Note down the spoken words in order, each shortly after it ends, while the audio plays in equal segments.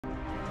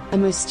A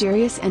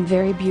mysterious and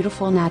very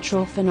beautiful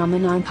natural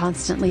phenomenon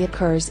constantly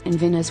occurs in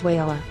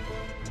Venezuela.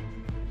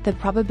 The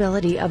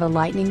probability of a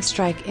lightning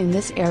strike in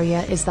this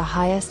area is the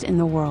highest in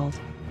the world.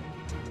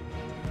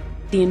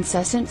 The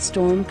incessant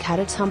storm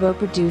Catatumbo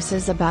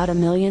produces about 1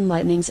 million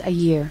lightnings a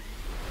year.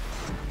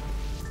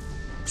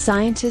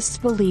 Scientists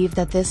believe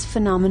that this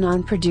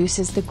phenomenon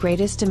produces the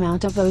greatest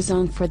amount of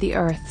ozone for the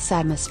Earth's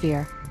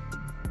atmosphere.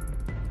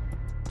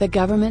 The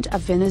government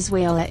of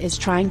Venezuela is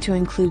trying to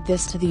include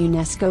this to the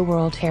UNESCO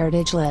World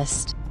Heritage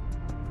List.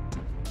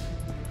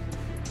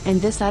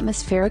 And this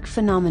atmospheric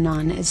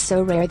phenomenon is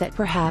so rare that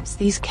perhaps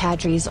these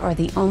cadres are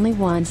the only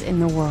ones in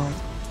the world.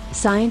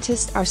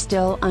 Scientists are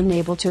still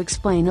unable to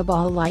explain a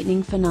ball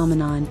lightning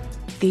phenomenon.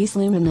 These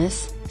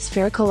luminous,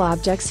 spherical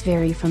objects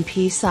vary from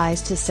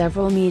pea-size to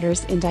several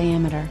meters in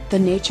diameter. The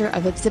nature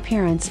of its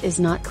appearance is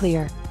not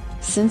clear,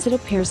 since it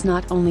appears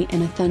not only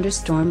in a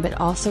thunderstorm but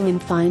also in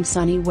fine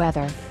sunny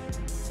weather.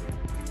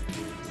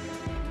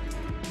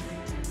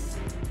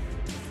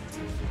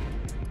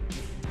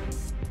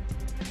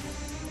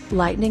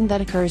 Lightning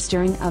that occurs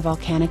during a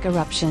volcanic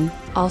eruption,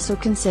 also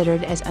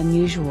considered as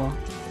unusual.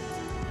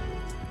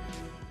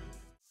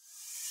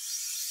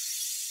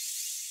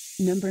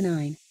 Number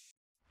 9.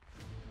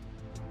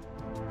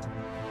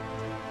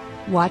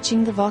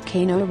 Watching the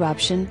volcano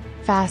eruption,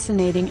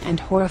 fascinating and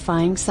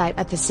horrifying sight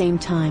at the same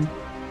time.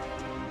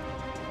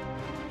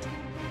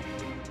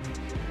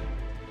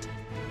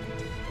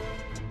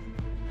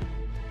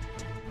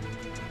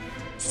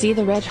 See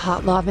the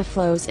red-hot lava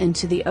flows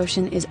into the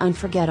ocean is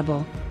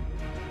unforgettable.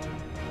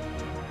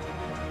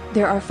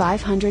 There are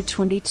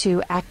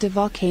 522 active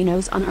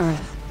volcanoes on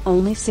Earth,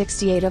 only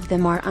 68 of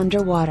them are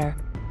underwater.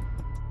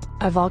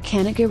 A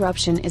volcanic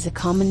eruption is a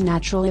common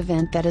natural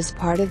event that is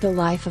part of the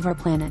life of our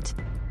planet.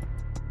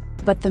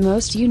 But the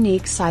most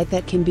unique sight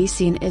that can be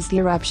seen is the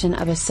eruption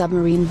of a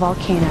submarine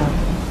volcano.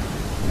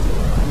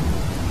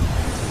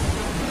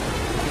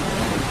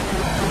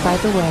 By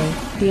the way,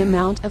 the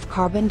amount of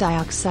carbon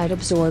dioxide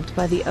absorbed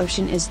by the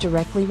ocean is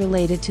directly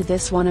related to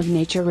this one of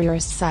nature's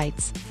rarest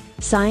sights.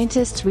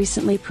 Scientists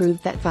recently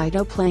proved that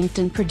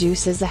phytoplankton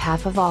produces a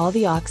half of all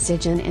the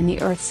oxygen in the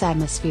Earth's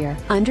atmosphere.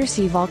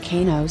 Undersea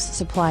volcanoes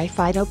supply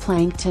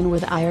phytoplankton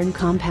with iron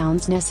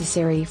compounds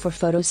necessary for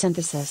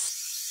photosynthesis.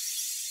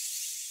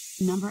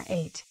 Number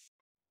 8.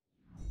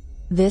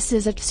 This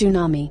is a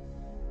tsunami.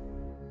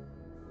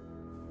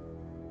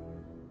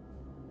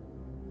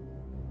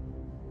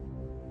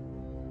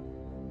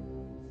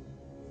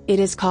 It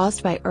is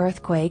caused by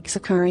earthquakes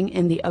occurring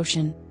in the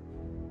ocean.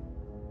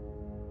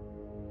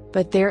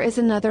 But there is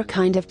another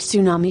kind of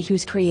tsunami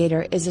whose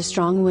creator is a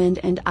strong wind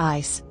and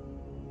ice.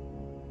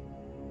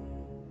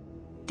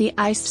 The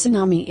ice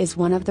tsunami is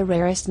one of the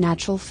rarest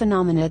natural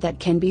phenomena that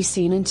can be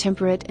seen in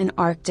temperate and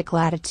Arctic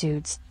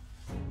latitudes.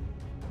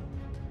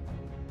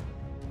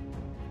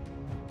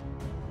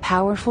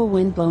 Powerful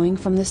wind blowing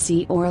from the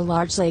sea or a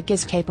large lake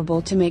is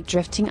capable to make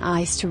drifting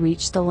ice to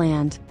reach the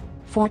land.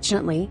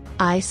 Fortunately,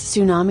 ice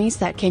tsunamis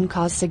that can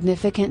cause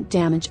significant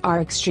damage are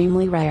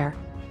extremely rare.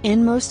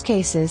 In most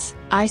cases,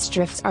 ice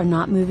drifts are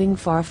not moving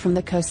far from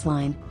the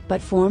coastline, but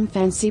form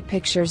fancy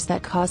pictures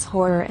that cause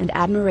horror and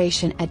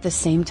admiration at the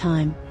same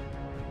time.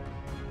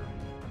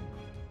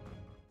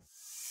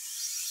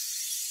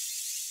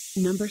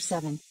 Number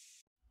 7.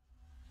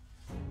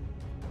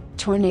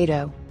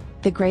 Tornado.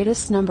 The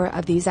greatest number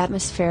of these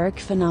atmospheric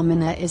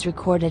phenomena is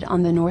recorded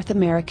on the North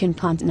American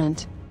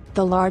continent.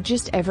 The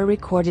largest ever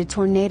recorded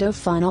tornado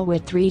funnel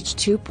width reached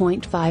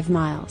 2.5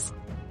 miles.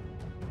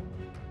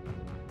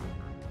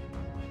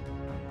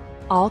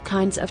 All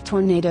kinds of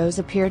tornadoes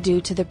appear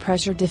due to the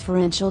pressure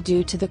differential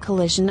due to the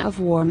collision of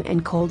warm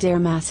and cold air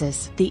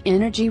masses. The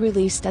energy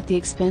released at the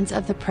expense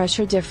of the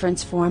pressure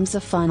difference forms a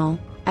funnel,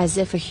 as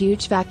if a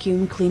huge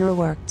vacuum cleaner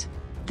worked.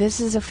 This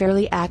is a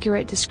fairly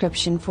accurate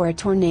description for a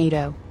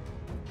tornado.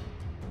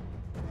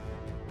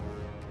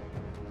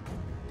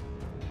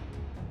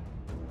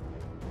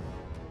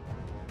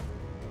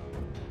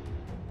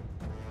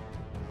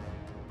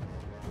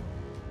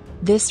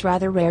 This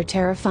rather rare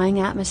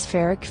terrifying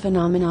atmospheric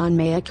phenomenon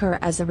may occur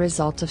as a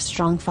result of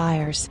strong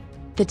fires.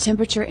 The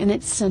temperature in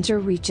its center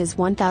reaches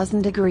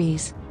 1000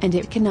 degrees, and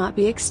it cannot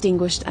be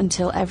extinguished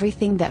until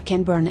everything that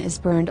can burn is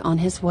burned on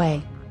his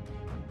way.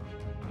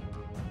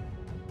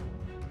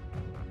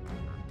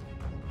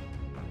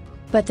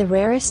 But the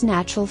rarest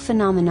natural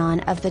phenomenon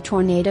of the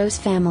tornadoes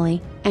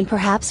family, and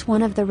perhaps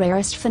one of the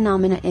rarest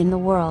phenomena in the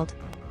world,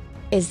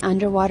 is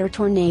underwater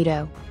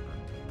tornado.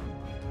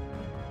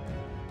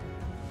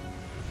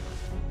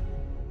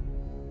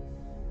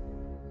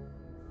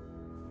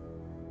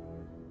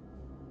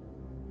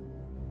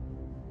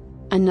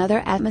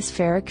 Another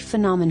atmospheric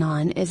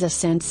phenomenon is a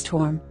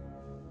sandstorm.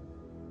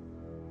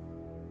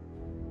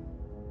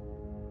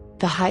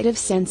 The height of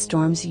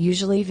sandstorms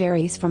usually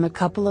varies from a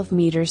couple of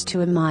meters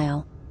to a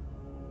mile.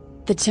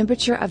 The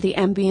temperature of the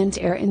ambient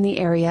air in the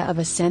area of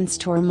a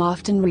sandstorm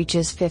often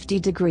reaches 50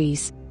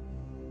 degrees.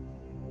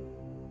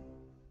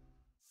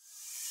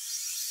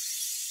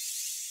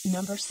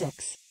 Number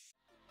 6.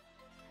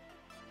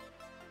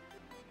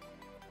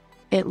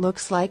 It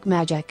looks like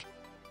magic.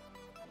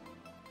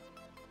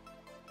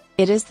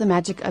 It is the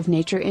magic of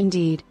nature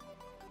indeed.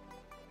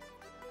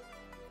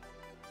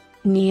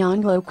 Neon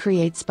glow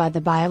creates by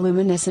the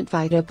bioluminescent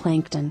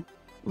phytoplankton.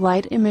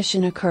 Light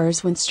emission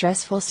occurs when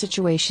stressful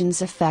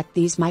situations affect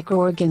these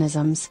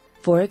microorganisms,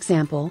 for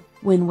example,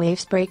 when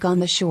waves break on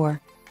the shore.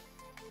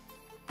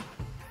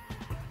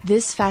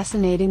 This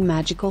fascinating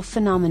magical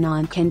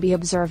phenomenon can be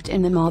observed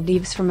in the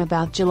Maldives from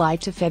about July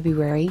to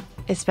February,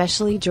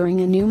 especially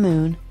during a new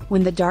moon,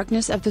 when the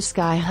darkness of the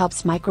sky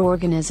helps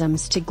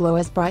microorganisms to glow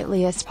as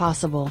brightly as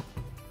possible.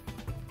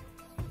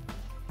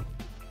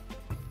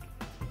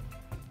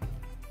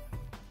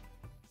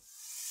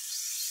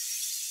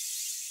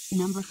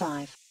 Number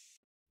 5.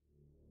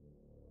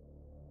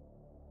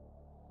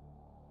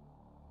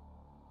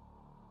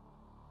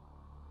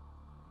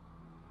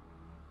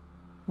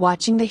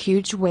 Watching the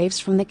huge waves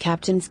from the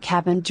captain's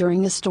cabin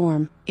during a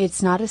storm,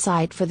 it's not a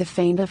sight for the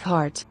faint of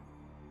heart.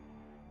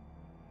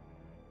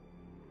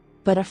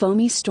 But a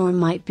foamy storm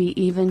might be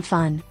even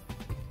fun.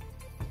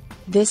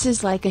 This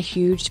is like a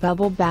huge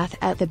bubble bath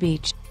at the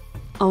beach.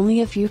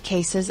 Only a few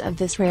cases of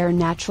this rare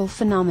natural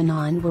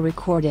phenomenon were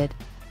recorded.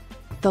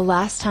 The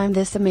last time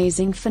this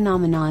amazing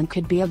phenomenon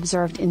could be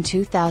observed in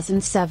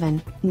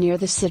 2007, near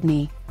the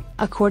Sydney.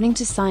 According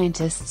to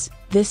scientists,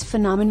 this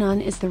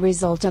phenomenon is the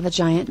result of a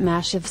giant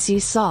mash of sea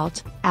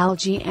salt,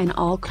 algae and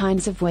all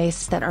kinds of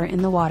wastes that are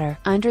in the water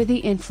under the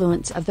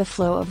influence of the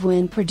flow of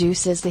wind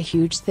produces the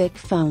huge thick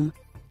foam.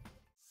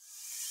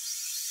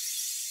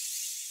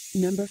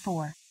 Number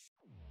 4.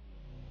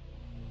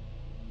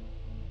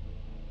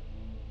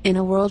 In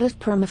a world of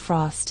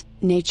permafrost,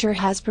 nature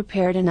has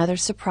prepared another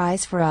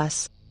surprise for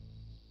us.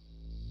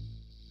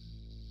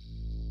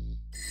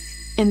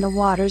 In the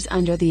waters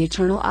under the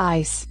eternal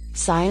ice,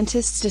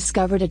 scientists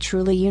discovered a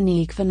truly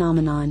unique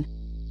phenomenon.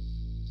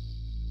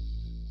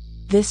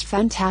 This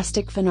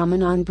fantastic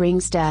phenomenon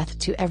brings death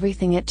to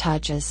everything it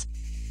touches.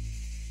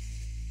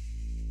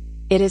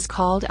 It is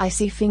called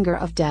Icy Finger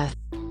of Death.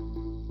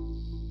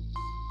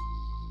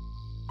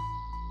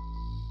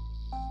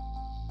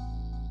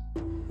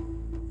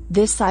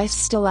 This ice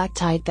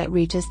stalactite that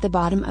reaches the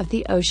bottom of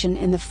the ocean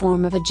in the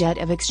form of a jet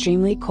of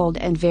extremely cold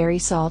and very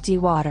salty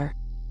water.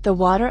 The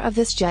water of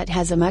this jet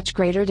has a much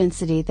greater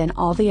density than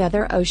all the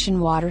other ocean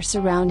water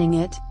surrounding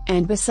it,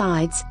 and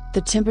besides,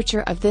 the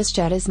temperature of this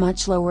jet is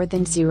much lower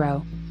than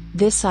zero.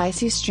 This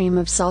icy stream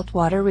of salt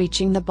water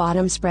reaching the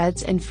bottom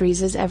spreads and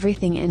freezes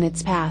everything in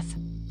its path.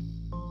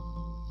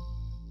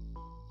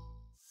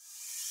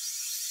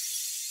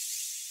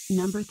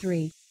 Number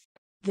 3.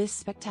 This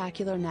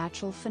spectacular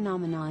natural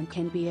phenomenon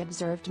can be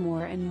observed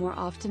more and more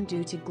often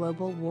due to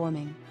global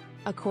warming.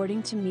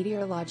 According to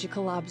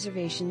meteorological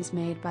observations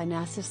made by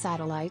NASA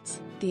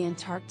satellites, the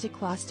Antarctic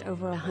lost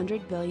over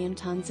 100 billion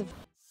tons of.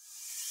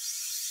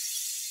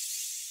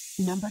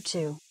 Number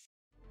 2.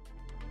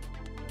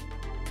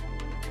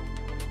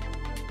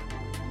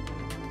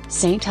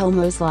 St.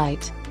 Elmo's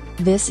light.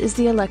 This is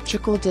the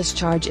electrical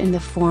discharge in the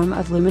form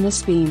of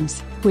luminous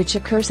beams, which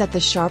occurs at the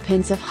sharp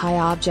ends of high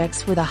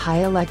objects with a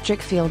high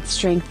electric field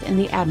strength in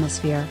the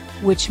atmosphere,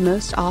 which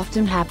most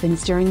often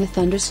happens during a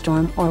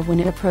thunderstorm or when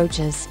it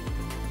approaches.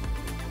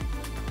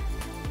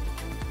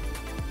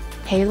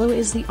 Halo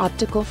is the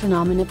optical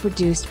phenomena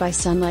produced by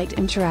sunlight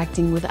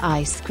interacting with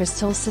ice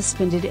crystals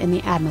suspended in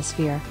the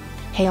atmosphere.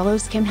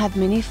 Halos can have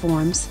many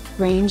forms,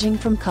 ranging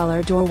from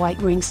colored or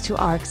white rings to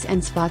arcs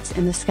and spots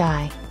in the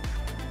sky.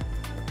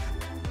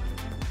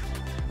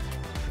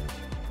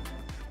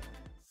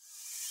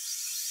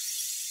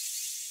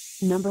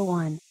 Number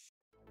 1.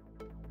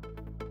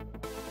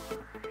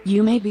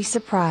 You may be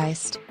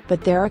surprised,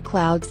 but there are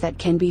clouds that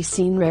can be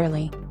seen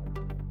rarely.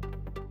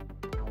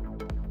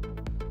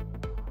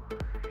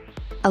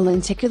 A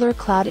lenticular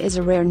cloud is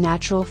a rare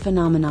natural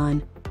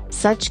phenomenon.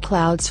 Such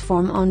clouds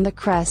form on the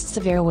crests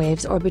of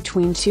airwaves or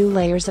between two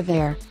layers of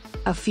air.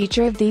 A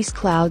feature of these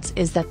clouds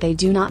is that they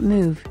do not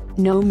move,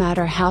 no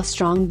matter how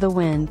strong the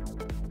wind.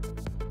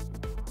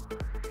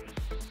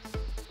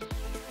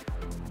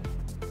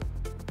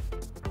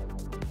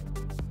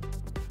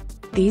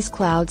 These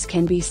clouds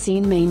can be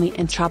seen mainly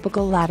in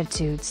tropical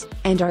latitudes,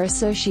 and are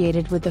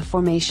associated with the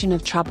formation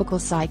of tropical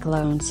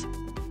cyclones.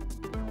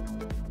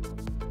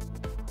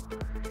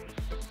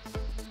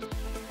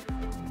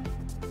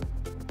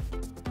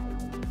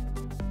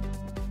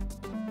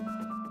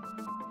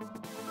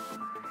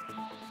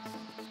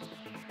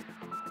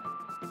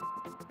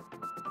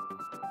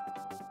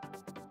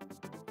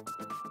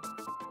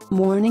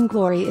 Morning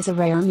glory is a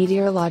rare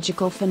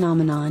meteorological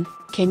phenomenon,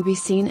 can be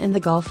seen in the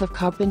Gulf of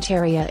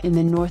Carpentaria in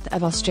the north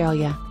of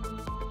Australia.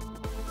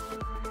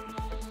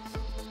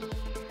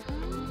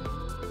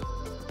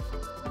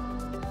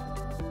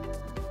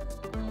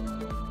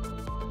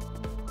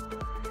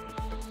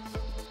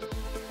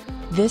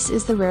 This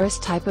is the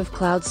rarest type of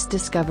clouds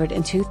discovered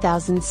in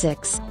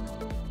 2006.